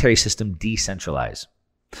monetary system decentralize.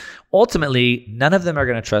 Ultimately, none of them are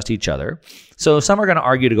going to trust each other. So some are going to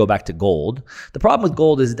argue to go back to gold. The problem with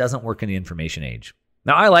gold is it doesn't work in the information age.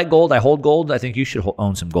 Now, I like gold. I hold gold. I think you should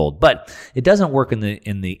own some gold, but it doesn't work in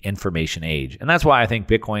the information age. And that's why I think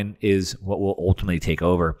Bitcoin is what will ultimately take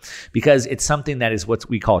over, because it's something that is what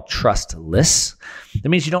we call trustless. That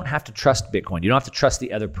means you don't have to trust Bitcoin. You don't have to trust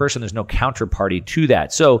the other person. There's no counterparty to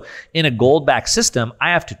that. So in a gold-backed system, I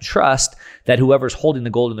have to trust that whoever's holding the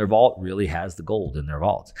gold in their vault really has the gold in their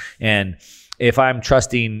vault. And if I'm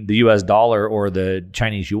trusting the US dollar or the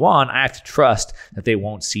Chinese yuan, I have to trust that they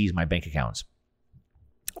won't seize my bank accounts.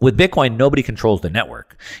 With Bitcoin, nobody controls the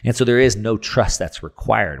network. And so there is no trust that's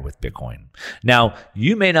required with Bitcoin. Now,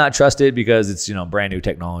 you may not trust it because it's, brand new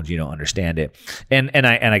technology, you don't understand it. And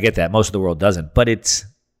I get that. Most of the world doesn't, but it's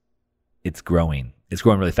growing. It's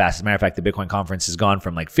growing really fast. As a matter of fact, the Bitcoin conference has gone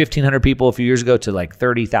from like 1,500 people a few years ago to like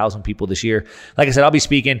 30,000 people this year. Like I said, I'll be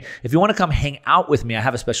speaking. If you want to come hang out with me, I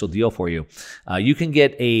have a special deal for you. You can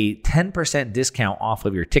get a 10% discount off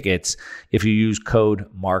of your tickets if you use code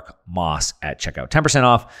MarkMoss at checkout. 10%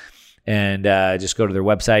 off. And just go to their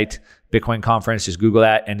website, Bitcoin conference. Just Google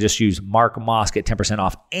that and just use MarkMoss, get 10%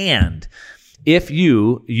 off. And if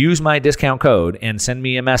you use my discount code and send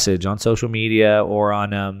me a message on social media or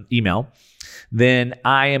on email, then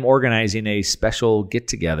I am organizing a special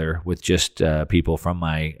get-together with just people from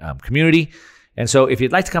my community. And so if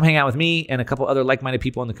you'd like to come hang out with me and a couple other like-minded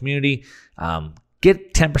people in the community,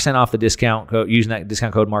 get 10% off the discount code using that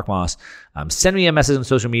discount code Mark Moss. Send me a message on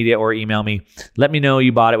social media or email me. Let me know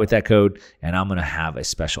you bought it with that code, and I'm going to have a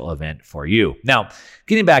special event for you. Now,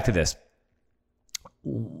 getting back to this.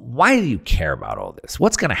 Why do you care about all this?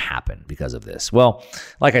 What's going to happen because of this? Well,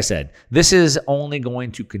 like I said, this is only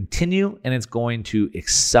going to continue and it's going to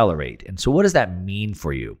accelerate. And so what does that mean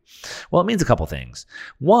for you? Well, it means a couple things.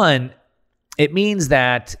 One, it means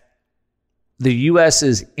that the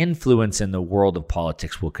U.S.'s influence in the world of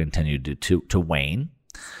politics will continue to wane.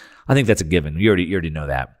 I think that's a given. You already know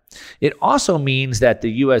that. It also means that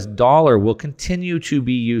the U.S. dollar will continue to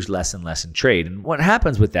be used less and less in trade. And what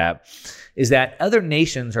happens with that is that other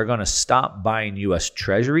nations are going to stop buying U.S.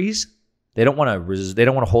 treasuries. They don't want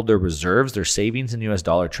to hold their reserves, their savings in U.S.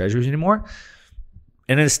 dollar treasuries anymore.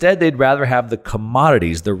 And instead, they'd rather have the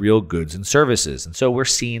commodities, the real goods and services. And so we're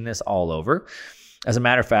seeing this all over. As a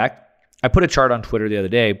matter of fact, I put a chart on Twitter the other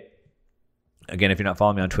day. Again, if you're not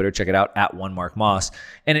following me on Twitter, check it out at @1MarkMoss.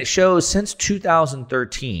 And it shows since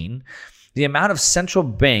 2013, the amount of central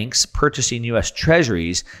banks purchasing U.S.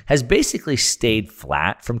 treasuries has basically stayed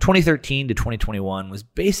flat. From 2013 to 2021 was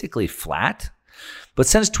basically flat. But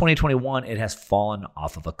since 2021, it has fallen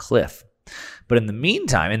off of a cliff. But in the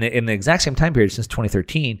meantime, in the exact same time period since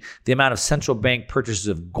 2013, the amount of central bank purchases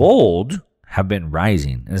of gold have been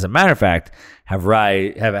rising. And as a matter of fact, have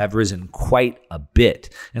risen quite a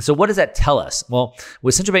bit. And so what does that tell us? Well,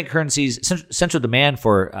 with central bank currencies, central demand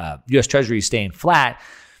for U.S. treasuries staying flat,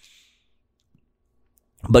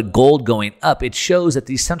 but gold going up, it shows that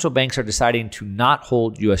these central banks are deciding to not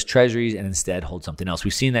hold U.S. treasuries and instead hold something else.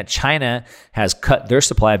 We've seen that China has cut their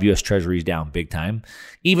supply of U.S. treasuries down big time.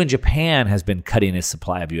 Even Japan has been cutting its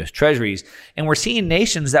supply of U.S. treasuries. And we're seeing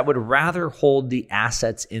nations that would rather hold the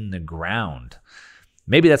assets in the ground.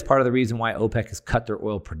 Maybe that's part of the reason why OPEC has cut their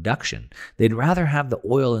oil production. They'd rather have the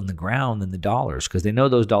oil in the ground than the dollars because they know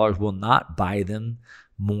those dollars will not buy them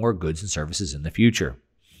more goods and services in the future.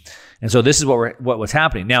 And so this is what's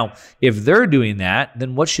happening. Now, if they're doing that,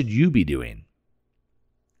 then what should you be doing?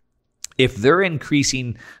 If they're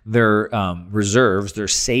increasing their reserves, their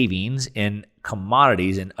savings in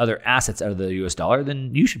commodities and other assets out of the US dollar,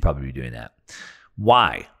 then you should probably be doing that.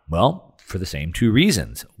 Why? Well, for the same two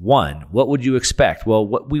reasons. One, what would you expect? Well,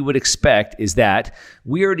 what we would expect is that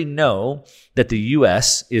we already know that the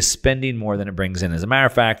U.S. is spending more than it brings in. As a matter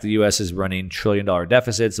of fact, the U.S. is running $1 trillion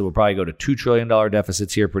deficits. It will probably go to $2 trillion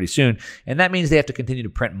deficits here pretty soon. And that means they have to continue to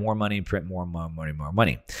print more money, more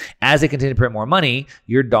money. As they continue to print more money,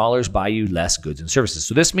 your dollars buy you less goods and services.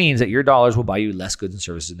 So this means that your dollars will buy you less goods and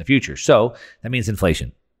services in the future. So that means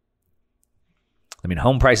inflation. I mean,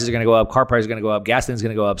 home prices are going to go up, car prices are going to go up, gasoline is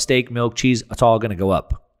going to go up, steak, milk, cheese, it's all going to go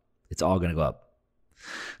up. It's all going to go up.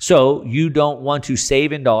 So you don't want to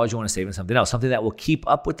save in dollars, you want to save in something else, something that will keep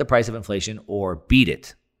up with the price of inflation or beat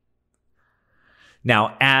it.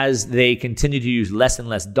 Now, as they continue to use less and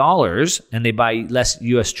less dollars and they buy less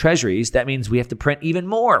U.S. treasuries, that means we have to print even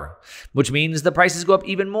more, which means the prices go up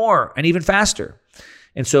even more and even faster.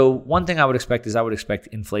 And so one thing I would expect is I would expect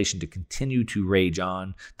inflation to continue to rage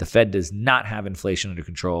on. The Fed does not have inflation under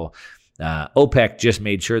control. OPEC just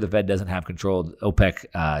made sure the Fed doesn't have control.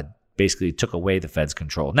 OPEC basically took away the Fed's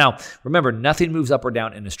control. Now, remember, nothing moves up or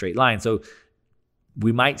down in a straight line. So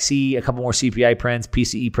we might see a couple more CPI prints,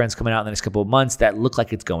 PCE prints coming out in the next couple of months that look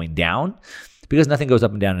like it's going down because nothing goes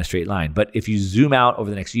up and down in a straight line. But if you zoom out over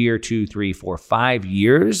the next year, 2, 3, 4, 5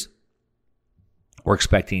 years, we're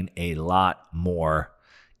expecting a lot more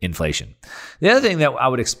inflation. The other thing that I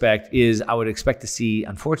would expect is I would expect to see,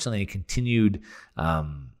 unfortunately, continued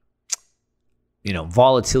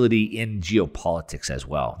volatility in geopolitics as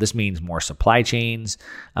well. This means more supply chain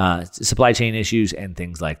issues and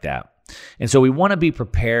things like that. And so we want to be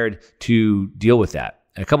prepared to deal with that.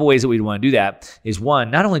 And a couple ways that we want to do that is one,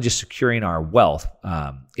 not only just securing our wealth,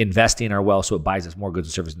 investing our wealth so it buys us more goods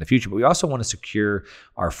and services in the future, but we also want to secure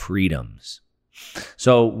our freedoms.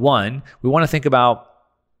 So one, we want to think about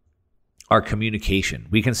our communication.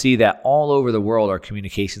 We can see that all over the world, our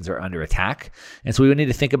communications are under attack. And so we need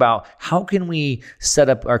to think about how can we set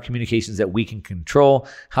up our communications that we can control?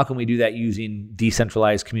 How can we do that using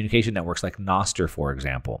decentralized communication networks like Nostr, for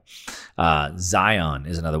example? Zion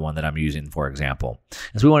is another one that I'm using, for example.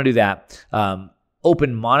 And so we want to do that.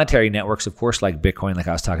 Open monetary networks, of course, like Bitcoin, like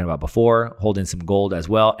I was talking about before, holding some gold as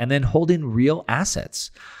well, and then holding real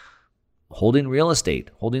assets, holding real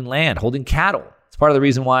estate, holding land, holding cattle. It's part of the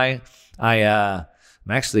reason why matter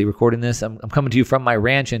I'm actually recording this. I'm coming to you from my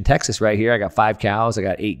ranch in Texas right here. I got 5 cows. I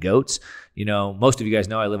got 8 goats. Most of you guys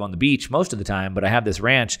know I live on the beach most of the time, but I have this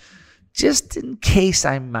ranch just in case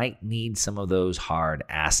I might need some of those hard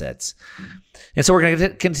assets. And so we're going to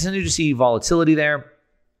continue to see volatility there.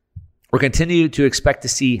 We're continue to expect to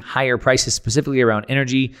see higher prices, specifically around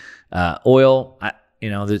energy, oil.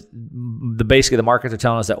 Basically the markets are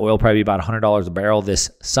telling us that oil will probably be about $100 a barrel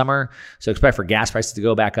this summer. So expect for gas prices to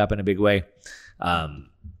go back up in a big way.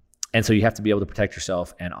 And so you have to be able to protect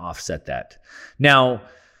yourself and offset that. Now,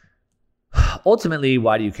 ultimately,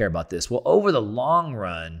 why do you care about this? Well, over the long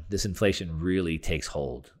run, this inflation really takes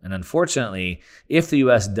hold. And unfortunately, if the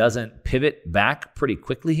U.S. doesn't pivot back pretty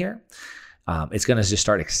quickly here, it's going to just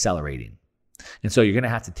start accelerating. And so you're going to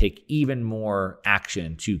have to take even more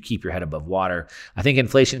action to keep your head above water. I think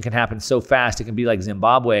inflation can happen so fast. It can be like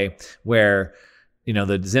Zimbabwe, where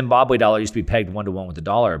the Zimbabwe dollar used to be pegged 1-to-1 with the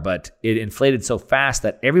dollar, but it inflated so fast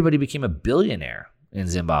that everybody became a billionaire in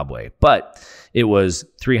Zimbabwe. But it was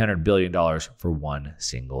 $300 billion for one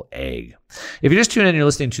single egg. If you're just tuning in, you're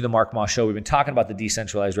listening to the Mark Moss Show. We've been talking about the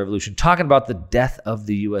decentralized revolution, talking about the death of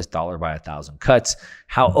the U.S. dollar by 1,000 cuts,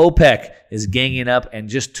 how OPEC is ganging up and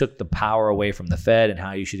just took the power away from the Fed, and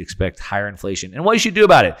how you should expect higher inflation and what you should do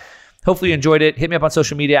about it. Hopefully you enjoyed it. Hit me up on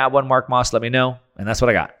social media at @1MarkMoss. Let me know. And that's what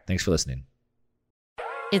I got. Thanks for listening.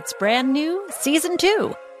 It's brand new, Season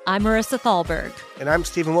 2. I'm Marissa Thalberg. And I'm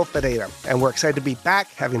Stephen Wolf-Bedeta. And we're excited to be back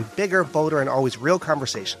having bigger, bolder, and always real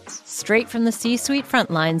conversations. Straight from the C-suite front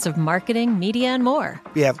lines of marketing, media, and more.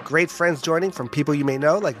 We have great friends joining, from people you may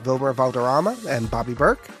know, like Wilmer Valderrama and Bobby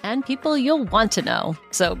Burke. And people you'll want to know.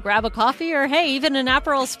 So grab a coffee or, hey, even an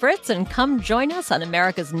Aperol Spritz, and come join us on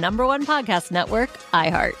America's #1 podcast network,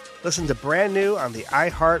 iHeart. Listen to Brand New on the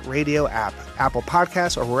iHeart Radio app, Apple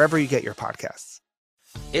Podcasts, or wherever you get your podcasts.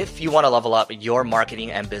 If you want to level up your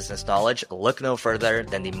marketing and business knowledge, look no further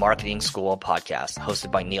than the Marketing School podcast,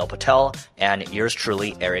 hosted by Neil Patel and yours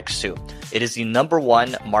truly, Eric Su. It is the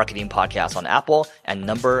 #1 marketing podcast on Apple and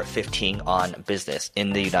number 15 on business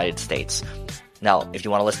in the United States. Now, if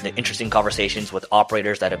you want to listen to interesting conversations with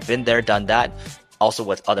operators that have been there, done that, also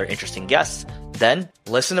with other interesting guests, then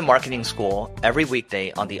listen to Marketing School every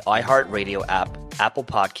weekday on the iHeartRadio app, Apple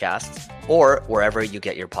Podcasts, or wherever you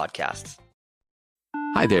get your podcasts.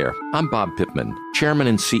 Hi there, I'm Bob Pittman, Chairman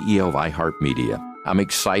and CEO of iHeartMedia. I'm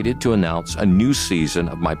excited to announce a new season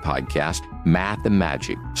of my podcast, Math and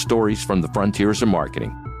Magic, Stories from the Frontiers of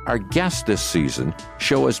Marketing. Our guests this season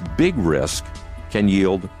show us big risk can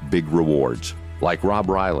yield big rewards, like Rob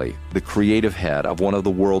Riley, the creative head of one of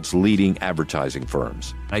the world's leading advertising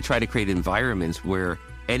firms. I try to create environments where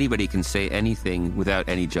anybody can say anything without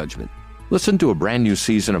any judgment. Listen to a brand new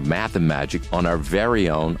season of Math and Magic on our very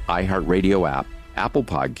own iHeartRadio app, Apple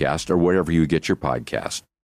Podcast, or wherever you get your podcast.